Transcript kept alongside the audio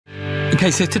Okay,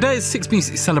 so today as Six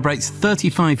Music celebrates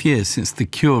 35 years since The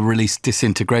Cure released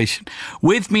Disintegration.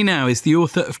 With me now is the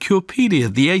author of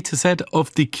Curepedia, the A to Z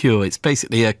of The Cure. It's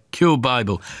basically a Cure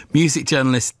Bible. Music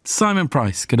journalist Simon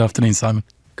Price. Good afternoon, Simon.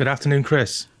 Good afternoon,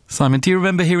 Chris. Simon, do you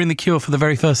remember hearing The Cure for the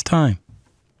very first time?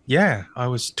 Yeah, I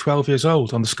was 12 years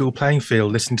old on the school playing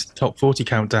field listening to the Top 40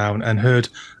 countdown and heard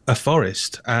A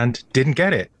Forest and didn't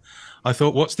get it. I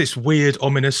thought, what's this weird,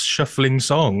 ominous, shuffling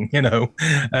song, you know?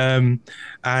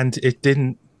 And it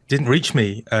didn't reach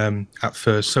me at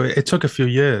first. So it took a few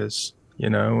years, you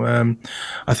know.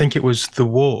 I think it was The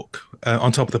Walk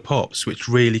on Top of the Pops, which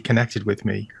really connected with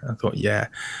me. I thought, yeah,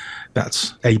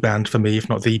 that's a band for me, if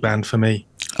not the band for me.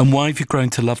 And why have you grown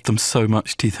to love them so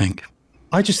much, do you think?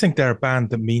 I just think they're a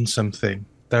band that means something.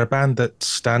 They're a band that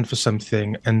stand for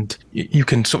something, and you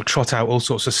can sort of trot out all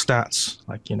sorts of stats,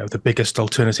 like, you know, the biggest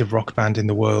alternative rock band in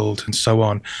the world and so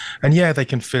on. And yeah, they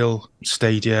can fill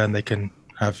stadia and they can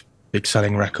have big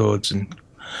selling records and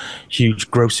huge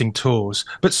grossing tours,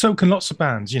 but so can lots of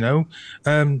bands, you know.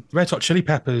 Red Hot Chili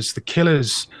Peppers, The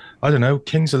Killers, I don't know,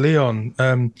 Kings of Leon,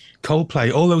 Coldplay,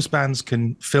 all those bands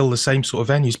can fill the same sort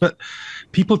of venues, but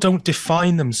people don't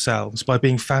define themselves by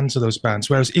being fans of those bands.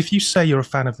 Whereas if you say you're a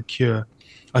fan of The Cure,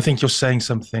 I think you're saying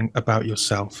something about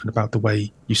yourself and about the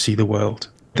way you see the world.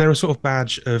 They're a sort of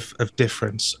badge of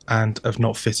difference and of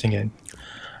not fitting in.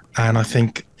 And I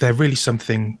think they're really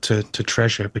something to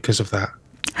treasure because of that.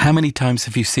 How many times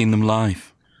have you seen them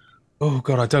live? Oh,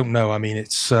 God, I don't know. I mean,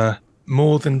 it's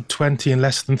more than 20 and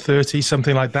less than 30,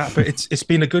 something like that. But it's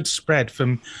been a good spread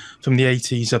from the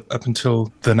 80s up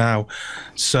until the now.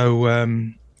 So,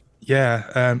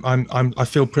 I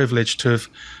feel privileged to have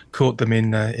caught them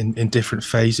in different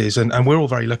phases, and we're all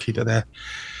very lucky that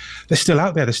they're still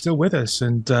out there, they're still with us,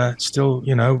 and still,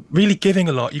 you know, really giving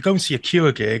a lot. You go and see a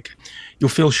Cure gig, you'll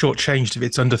feel shortchanged if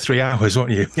it's under 3 hours,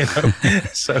 won't you? You know,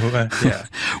 so yeah.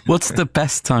 What's the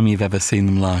best time you've ever seen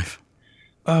them live?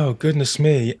 Oh goodness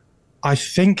me, I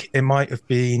think it might have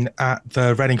been at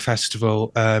the Reading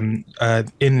Festival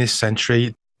in this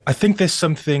century. I think there's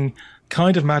something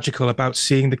kind of magical about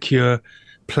seeing The Cure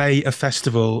play a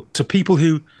festival to people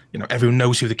who, you know, everyone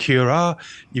knows who The Cure are.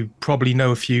 You probably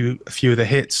know a few of the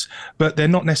hits, but they're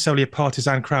not necessarily a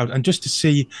partisan crowd. And just to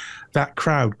see that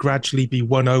crowd gradually be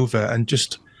won over and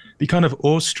just be kind of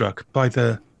awestruck by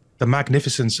the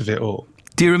magnificence of it all.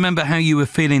 Do you remember how you were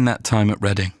feeling that time at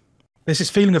Reading? There's this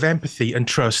feeling of empathy and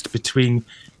trust between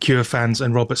Cure fans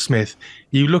and Robert Smith.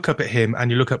 You look up at him and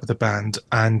you look up at the band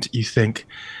and you think,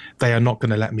 they are not going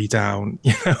to let me down.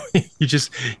 You know, you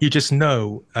just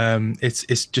know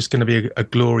it's just going to be a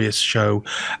glorious show,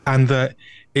 and that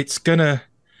it's going to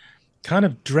kind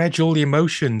of dredge all the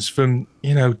emotions from,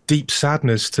 you know, deep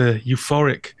sadness to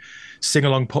euphoric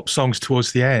sing-along pop songs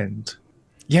towards the end.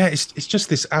 Yeah, it's just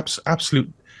this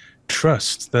absolute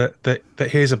trust that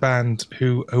here's a band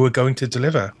who are going to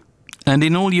deliver. And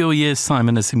in all your years,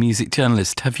 Simon, as a music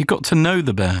journalist, have you got to know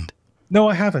the band? No,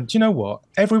 I haven't. Do you know what?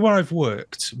 Everywhere I've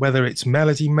worked, whether it's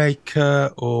Melody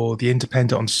Maker or The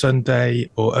Independent on Sunday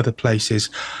or other places,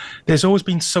 there's always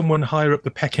been someone higher up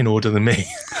the pecking order than me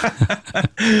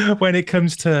when it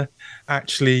comes to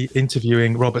actually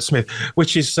interviewing Robert Smith,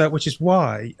 which is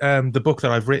why the book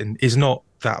that I've written is not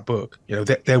that book. You know,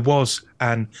 there was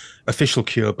an official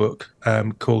Cure book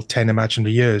called 10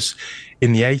 Imaginary Years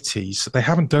in the 80s. They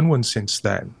haven't done one since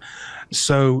then.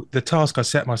 So the task I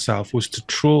set myself was to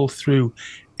trawl through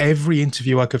every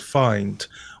interview I could find,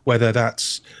 whether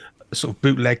that's a sort of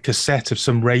bootleg cassette of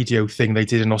some radio thing they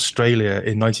did in Australia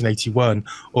in 1981,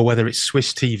 or whether it's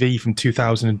Swiss TV from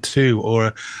 2002,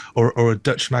 or a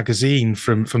Dutch magazine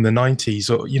from the 90s,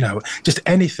 or, you know, just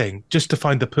anything, just to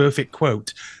find the perfect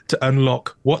quote to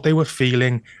unlock what they were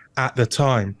feeling at the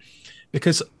time.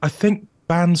 Because I think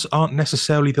bands aren't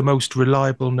necessarily the most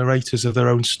reliable narrators of their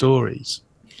own stories.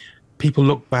 People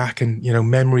look back and, you know,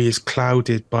 memory is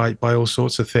clouded by all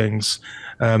sorts of things.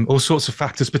 All sorts of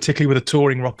factors, particularly with a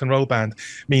touring rock and roll band,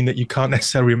 mean that you can't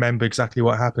necessarily remember exactly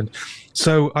what happened.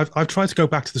 So I've tried to go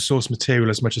back to the source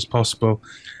material as much as possible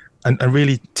and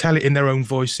really tell it in their own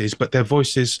voices, but their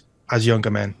voices as younger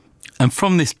men. And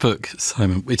from this book,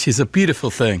 Simon, which is a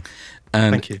beautiful thing,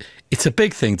 and thank you. It's a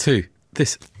big thing too.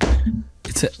 It's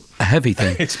a heavy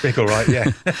thing. It's big, all right,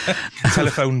 yeah.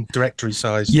 Telephone directory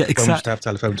size. Yeah, exactly. Used to have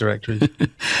telephone directories.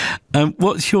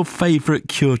 What's your favourite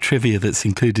Cure trivia that's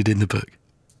included in the book?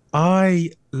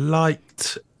 I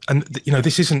liked, and you know,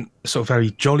 this isn't a sort of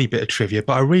very jolly bit of trivia,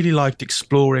 but I really liked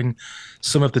exploring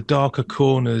some of the darker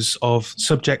corners of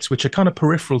subjects which are kind of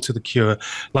peripheral to the Cure,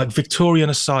 like Victorian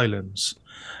asylums.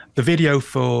 The video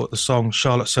for the song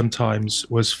Charlotte Sometimes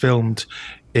was filmed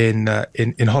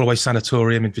in Holloway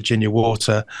Sanatorium in Virginia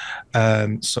Water,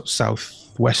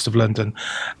 southwest of London,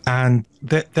 and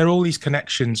there are all these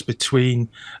connections between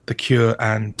the Cure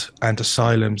and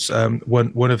asylums.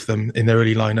 One of them in their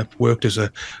early lineup worked as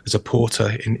a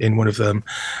porter in one of them,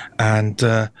 and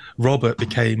Robert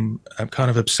became kind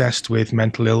of obsessed with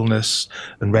mental illness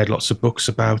and read lots of books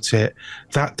about it.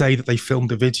 That day that they filmed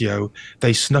the video,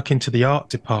 they snuck into the art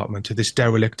department of this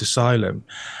derelict asylum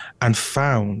and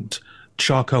found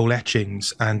charcoal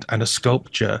etchings and a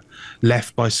sculpture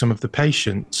left by some of the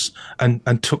patients,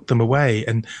 and took them away,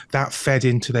 and that fed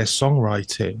into their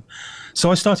songwriting.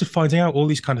 So I started finding out all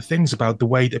these kind of things about the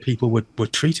way that people were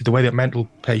treated, the way that mental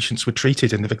patients were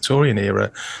treated in the Victorian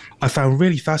era. I found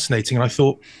really fascinating, and I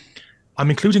thought, I'm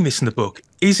including this in the book.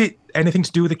 Is it anything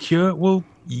to do with the Cure? Well,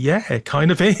 yeah, it kind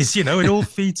of is. You know, it all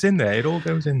feeds in there. It all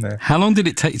goes in there. How long did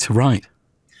it take you to write?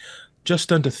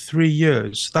 Just under 3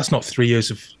 years. That's not 3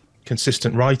 years of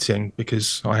consistent writing,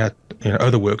 because I had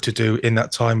other work to do in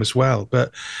that time as well.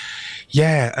 But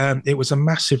yeah, it was a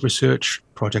massive research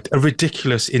project, a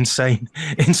ridiculous, insane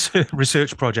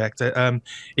research project.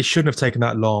 It shouldn't have taken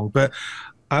that long, but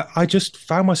I just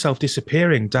found myself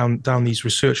disappearing down these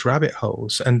research rabbit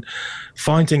holes, and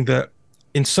finding that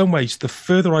in some ways, the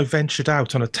further I ventured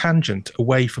out on a tangent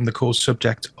away from the core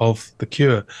subject of the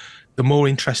Cure, the more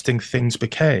interesting things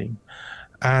became.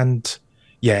 And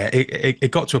yeah, it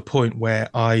got to a point where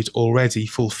I'd already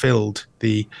fulfilled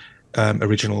the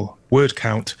original word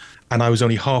count, and I was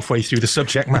only halfway through the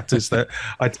subject matters that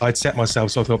I'd set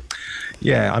myself. So I thought,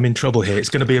 yeah, I'm in trouble here. It's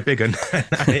going to be a big one.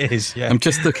 And it is, yeah. I'm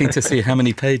just looking to see how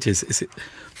many pages. Is it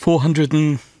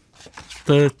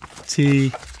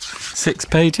 436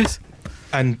 pages?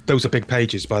 And those are big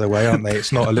pages, by the way, aren't they?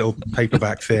 It's not a little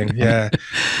paperback thing. Yeah,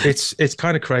 it's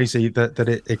kind of crazy that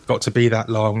it got to be that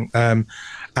long.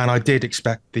 And I did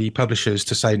expect the publishers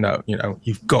to say, no,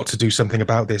 you've got to do something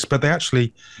about this. But they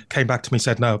actually came back to me and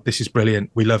said, no, this is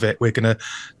brilliant. We love it. We're going to,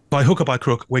 by hook or by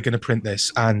crook, we're going to print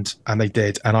this. And they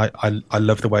did. And I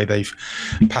love the way they've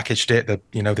packaged it, the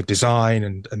design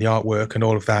and the artwork and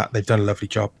all of that. They've done a lovely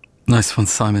job. Nice one,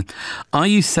 Simon. Are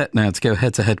you set now to go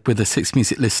head-to-head with a Six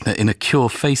Music listener in a Cure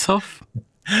face-off?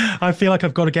 I feel like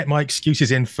I've got to get my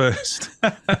excuses in first.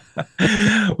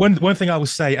 One thing I will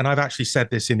say, and I've actually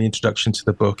said this in the introduction to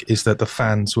the book, is that the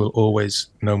fans will always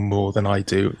know more than I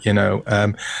do.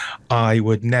 I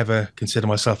would never consider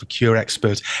myself a Cure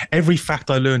expert. Every fact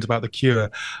I learned about the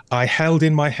Cure, I held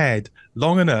in my head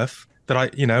long enough that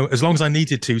I, as long as I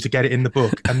needed to get it in the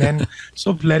book, and then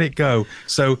sort of let it go.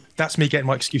 So that's me getting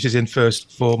my excuses in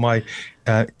first for my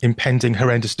impending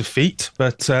horrendous defeat.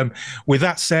 But with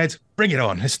that said, bring it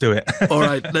on. Let's do it. All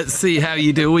right, let's see how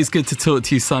you do. Always good to talk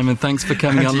to you, Simon. Thanks for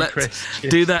coming on. Let's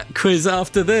do that quiz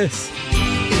after this.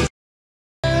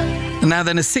 And now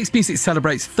then, as Six Music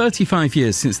celebrates 35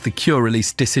 years since the Cure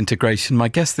released Disintegration, my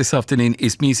guest this afternoon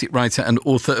is music writer and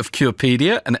author of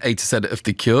Curepedia and A to Z of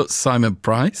the Cure, Simon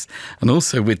Price. And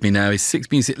also with me now is Six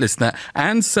Music listener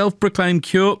and self-proclaimed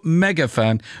Cure mega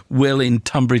fan, Will in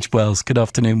Tunbridge Wells. Good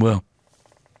afternoon, Will.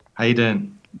 How you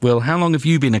doing? Will, how long have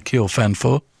you been a Cure fan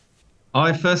for?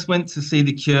 I first went to see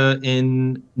the Cure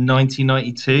in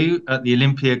 1992 at the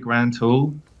Olympia Grand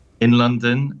Hall in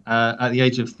London at the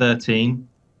age of 13.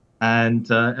 And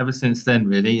ever since then,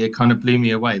 really, it kind of blew me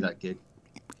away, that gig.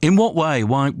 In what way?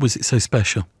 Why was it so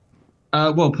special?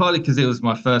 Well, partly because it was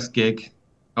my first gig.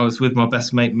 I was with my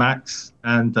best mate, Max,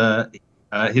 and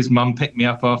his mum picked me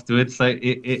up afterwards. So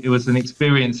it was an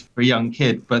experience for a young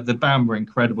kid. But the band were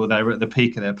incredible. They were at the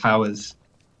peak of their powers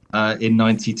in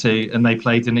 92. And they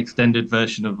played an extended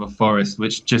version of A Forest,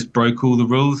 which just broke all the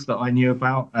rules that I knew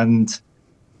about. And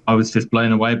I was just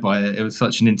blown away by it. It was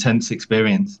such an intense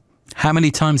experience. How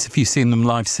many times have you seen them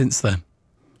live since then?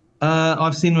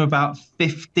 I've seen them about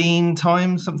 15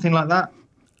 times, something like that.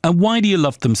 And why do you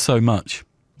love them so much?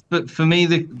 But for me,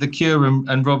 the Cure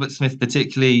and Robert Smith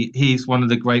particularly, he's one of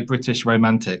the great British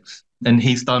romantics. And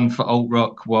he's done for alt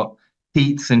rock what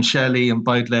Keats and Shelley and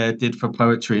Baudelaire did for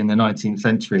poetry in the 19th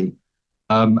century.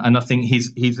 And I think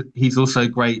he's also a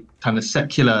great kind of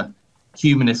secular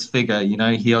humanist figure.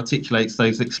 He articulates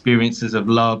those experiences of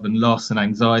love and loss and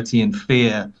anxiety and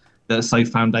fear that are so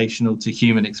foundational to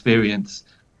human experience,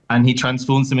 and he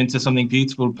transforms them into something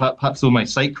beautiful, perhaps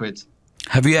almost sacred.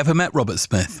 Have you ever met Robert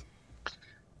Smith?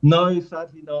 No,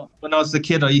 sadly not. When I was a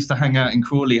kid, I used to hang out in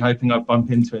Crawley hoping I'd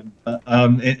bump into him, but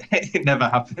it never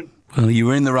happened. Well, you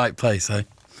were in the right place, eh?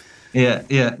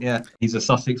 Yeah. He's a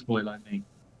Sussex boy like me.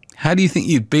 How do you think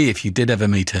you'd be if you did ever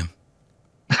meet him?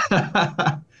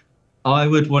 I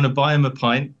would want to buy him a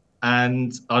pint,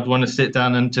 and I'd want to sit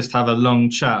down and just have a long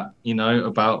chat,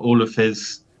 about all of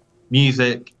his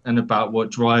music and about what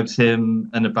drives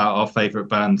him and about our favourite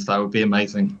bands. That would be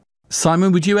amazing.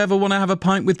 Simon, would you ever want to have a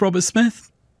pint with Robert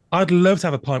Smith? I'd love to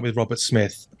have a pint with Robert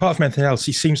Smith. Apart from anything else,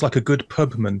 he seems like a good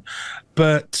pubman.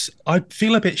 But I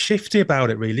feel a bit shifty about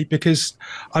it, really, because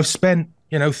I've spent,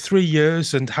 3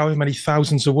 years and however many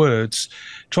thousands of words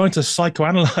trying to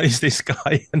psychoanalyze this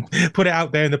guy and put it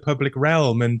out there in the public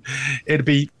realm. And it'd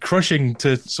be crushing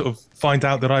to sort of find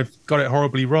out that I've got it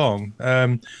horribly wrong.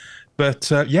 But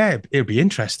it'd be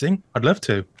interesting. I'd love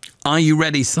to. Are you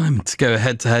ready, Simon, to go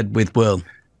head-to-head with Will?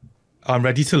 I'm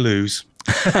ready to lose.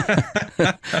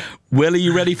 Will, are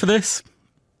you ready for this?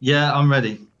 Yeah, I'm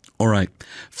ready. All right.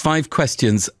 5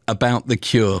 questions about The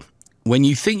Cure. When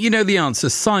you think you know the answer,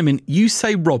 Simon, you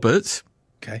say Robert.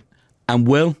 Okay. And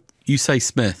Will, you say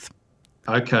Smith.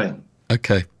 Okay.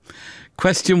 Okay.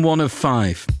 Question 1 of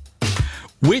 5.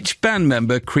 Which band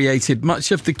member created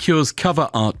much of The Cure's cover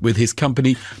art with his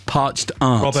company Parched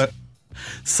Art? Robert.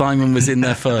 Simon was in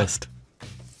there first.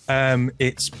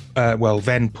 It's,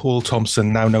 then Paul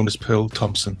Thompson, now known as Pearl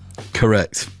Thompson.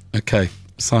 Correct. Okay.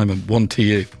 Simon, 1 to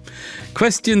you.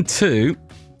 Question 2.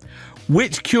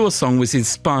 Which Cure song was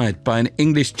inspired by an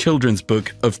English children's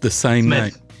book of the same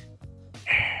name?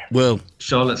 Will.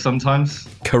 Charlotte Sometimes.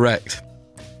 Correct.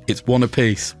 It's 1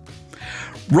 apiece.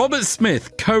 Robert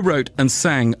Smith co-wrote and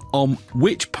sang on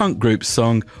which punk group's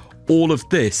song All of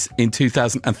This in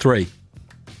 2003?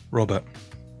 Robert.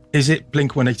 Is it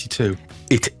Blink-182?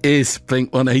 It is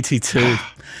Blink-182.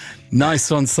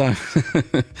 Nice one, Simon.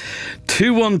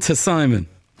 2-1 to Simon.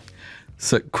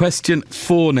 So question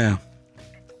 4 now.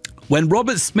 When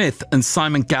Robert Smith and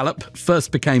Simon Gallup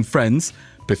first became friends,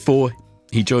 before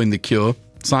he joined The Cure,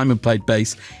 Simon played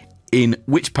bass in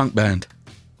which punk band?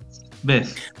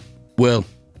 Smith. Will.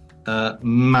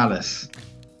 Malice.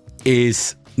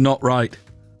 Is not right.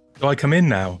 Do I come in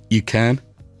now? You can.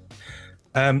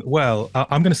 I'm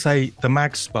going to say the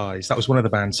Mag Spies. That was one of the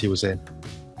bands he was in.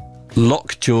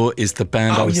 Lockjaw is the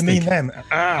band I was thinking. Mean them?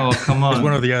 Oh, come on. It was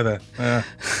one or the other.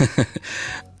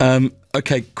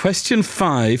 Okay, question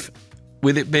 5,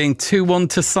 with it being 2-1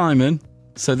 to Simon,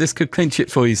 so this could clinch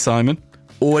it for you, Simon,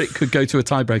 or it could go to a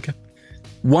tiebreaker.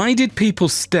 Why did people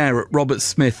stare at Robert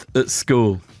Smith at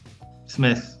school?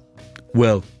 Smith.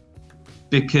 Will.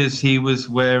 Because he was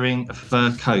wearing a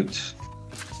fur coat.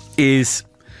 Is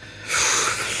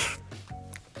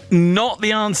not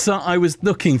the answer I was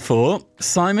looking for.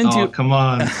 Simon, do you... come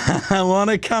on. I want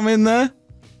to come in there?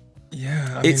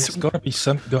 Yeah, it's got to be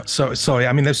some. Sorry,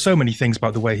 I mean, there's so many things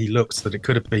about the way he looks that it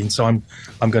could have been. So I'm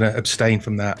going to abstain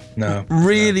from that. No.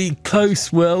 Really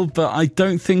close, Will, but I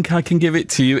don't think I can give it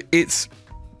to you. It's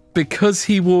because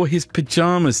he wore his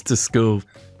pajamas to school.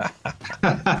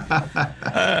 Okay.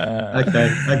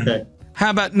 How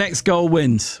about next goal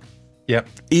wins? Yep.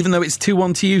 Even though it's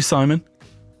 2-1 to you, Simon.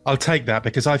 I'll take that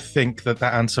because I think that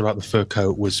answer about the fur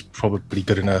coat was probably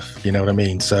good enough. You know what I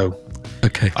mean? So.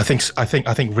 Okay. I think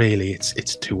really it's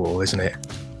 2-2, isn't it?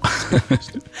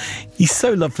 He's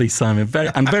so lovely, Simon.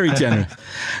 Very generous.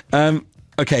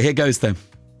 Okay, here goes then.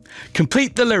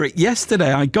 Complete the lyric.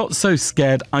 Yesterday I got so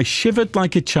scared I shivered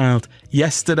like a child.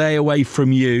 Yesterday away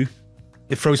from you.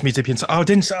 It froze me deep inside. Oh, I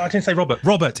didn't say Robert.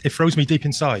 Robert, it froze me deep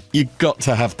inside. You got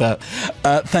to have that.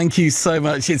 Thank you so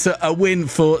much. It's a win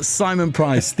for Simon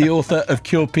Price, the author of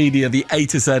Curepedia, the A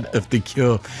to Z of The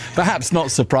Cure. Perhaps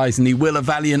not surprisingly, Will, a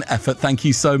valiant effort. Thank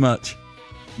you so much.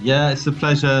 Yeah, it's a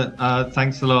pleasure.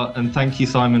 Thanks a lot. And thank you,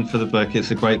 Simon, for the book.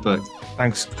 It's a great book.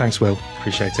 Thanks, Will.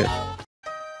 Appreciate it.